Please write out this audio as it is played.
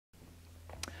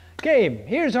Okay,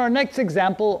 here's our next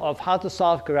example of how to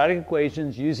solve quadratic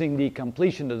equations using the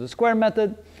completion of the square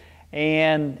method.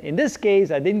 And in this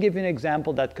case, I didn't give you an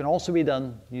example that can also be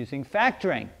done using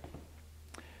factoring.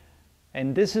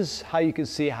 And this is how you can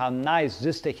see how nice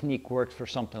this technique works for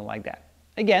something like that.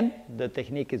 Again, the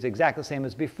technique is exactly the same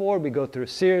as before. We go through a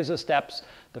series of steps.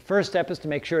 The first step is to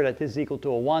make sure that this is equal to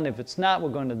a 1. If it's not, we're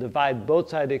going to divide both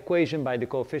sides of the equation by the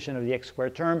coefficient of the x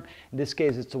squared term. In this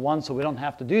case, it's a 1, so we don't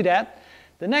have to do that.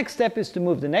 The next step is to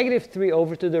move the negative 3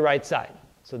 over to the right side.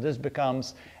 So this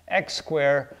becomes x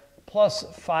squared plus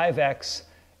 5x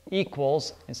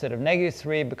equals, instead of negative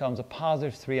 3, it becomes a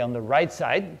positive 3 on the right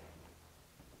side.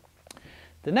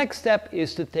 The next step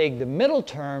is to take the middle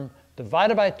term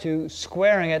divided by 2,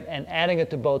 squaring it and adding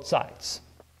it to both sides.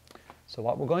 So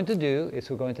what we're going to do is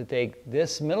we're going to take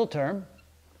this middle term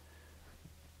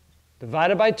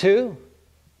divided by 2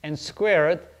 and square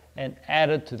it and add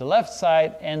it to the left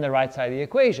side and the right side of the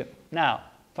equation. Now,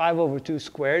 5 over 2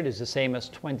 squared is the same as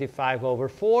 25 over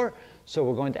 4, so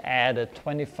we're going to add a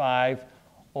 25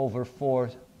 over 4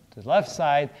 to the left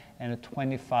side and a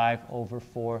 25 over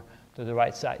 4 to the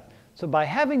right side. So by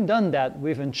having done that,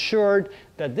 we've ensured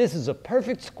that this is a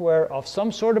perfect square of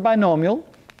some sort of binomial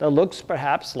that looks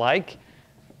perhaps like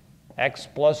x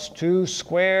plus 2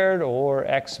 squared or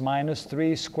x minus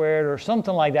 3 squared or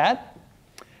something like that.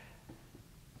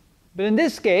 But in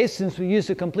this case, since we use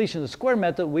the completion of the square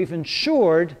method, we've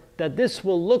ensured that this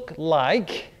will look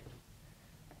like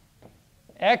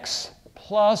x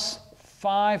plus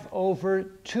 5 over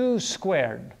 2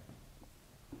 squared.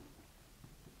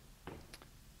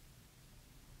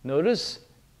 Notice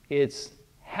it's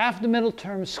half the middle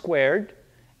term squared,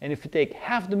 and if you take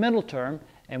half the middle term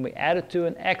and we add it to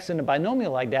an x in a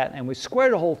binomial like that, and we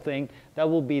square the whole thing, that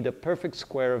will be the perfect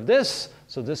square of this.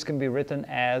 So this can be written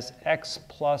as x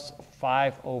plus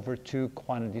 5 over 2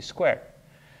 quantity squared.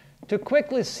 To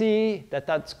quickly see that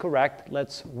that's correct,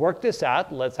 let's work this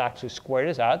out. Let's actually square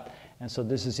this out. And so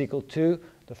this is equal to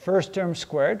the first term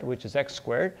squared, which is x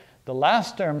squared, the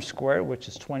last term squared, which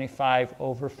is 25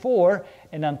 over 4,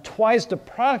 and then twice the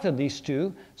product of these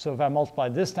two. So if I multiply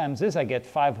this times this, I get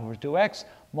 5 over 2x.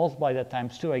 Multiply that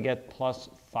times 2, I get plus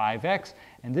 5x.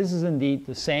 And this is indeed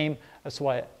the same as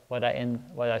what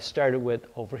I started with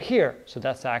over here. So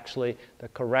that's actually the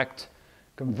correct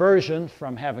conversion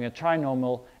from having a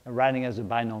trinomial and writing as a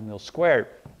binomial squared.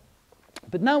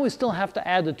 But now we still have to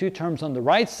add the two terms on the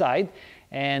right side.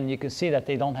 And you can see that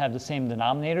they don't have the same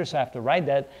denominator. So I have to write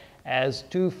that as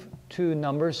two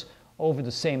numbers over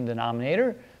the same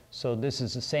denominator. So this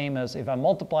is the same as if I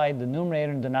multiply the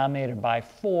numerator and denominator by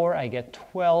 4, I get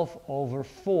 12 over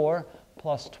 4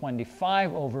 plus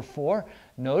 25 over 4.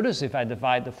 Notice if I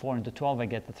divide the 4 into 12, I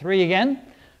get the 3 again.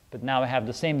 But now I have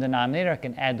the same denominator. I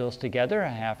can add those together. I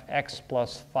have x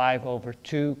plus 5 over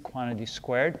 2 quantity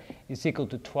squared is equal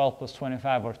to 12 plus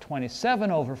 25 or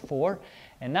 27 over 4.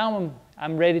 And now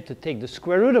I'm ready to take the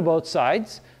square root of both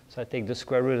sides. So I take the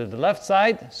square root of the left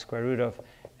side. Square root of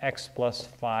x plus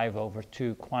 5 over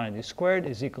 2 quantity squared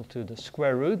is equal to the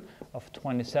square root of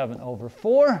 27 over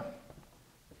 4.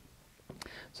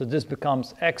 So this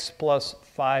becomes x plus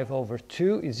 5 over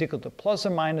 2 is equal to plus or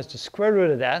minus the square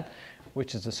root of that,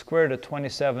 which is the square root of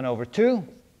 27 over 2.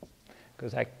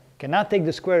 Because I cannot take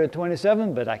the square root of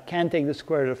 27, but I can take the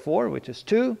square root of 4, which is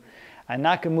 2. I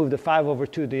now can move the 5 over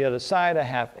 2 to the other side. I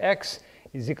have x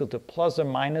is equal to plus or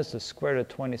minus the square root of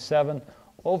 27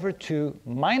 over 2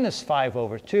 minus 5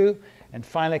 over 2. And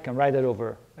finally, I can write it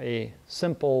over a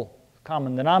simple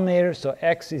common denominator. So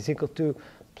x is equal to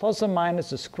plus or minus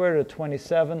the square root of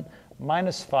 27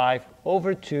 minus 5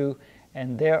 over 2.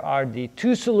 And there are the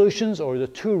two solutions, or the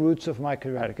two roots of my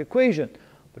quadratic equation.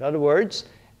 In other words,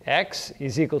 x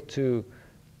is equal to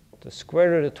the square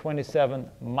root of 27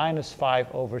 minus 5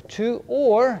 over 2,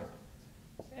 or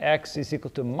x is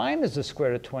equal to minus the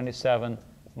square root of 27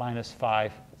 minus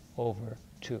 5 over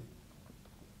 2. You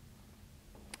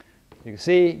can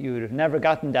see you would have never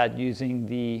gotten that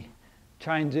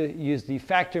trying to use the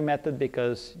factor method,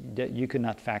 because you could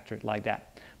not factor it like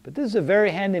that. But this is a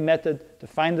very handy method to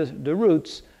find the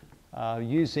roots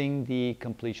using the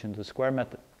completion of the square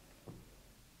method.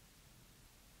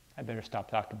 I better stop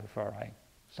talking before I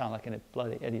sound like a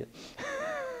bloody idiot.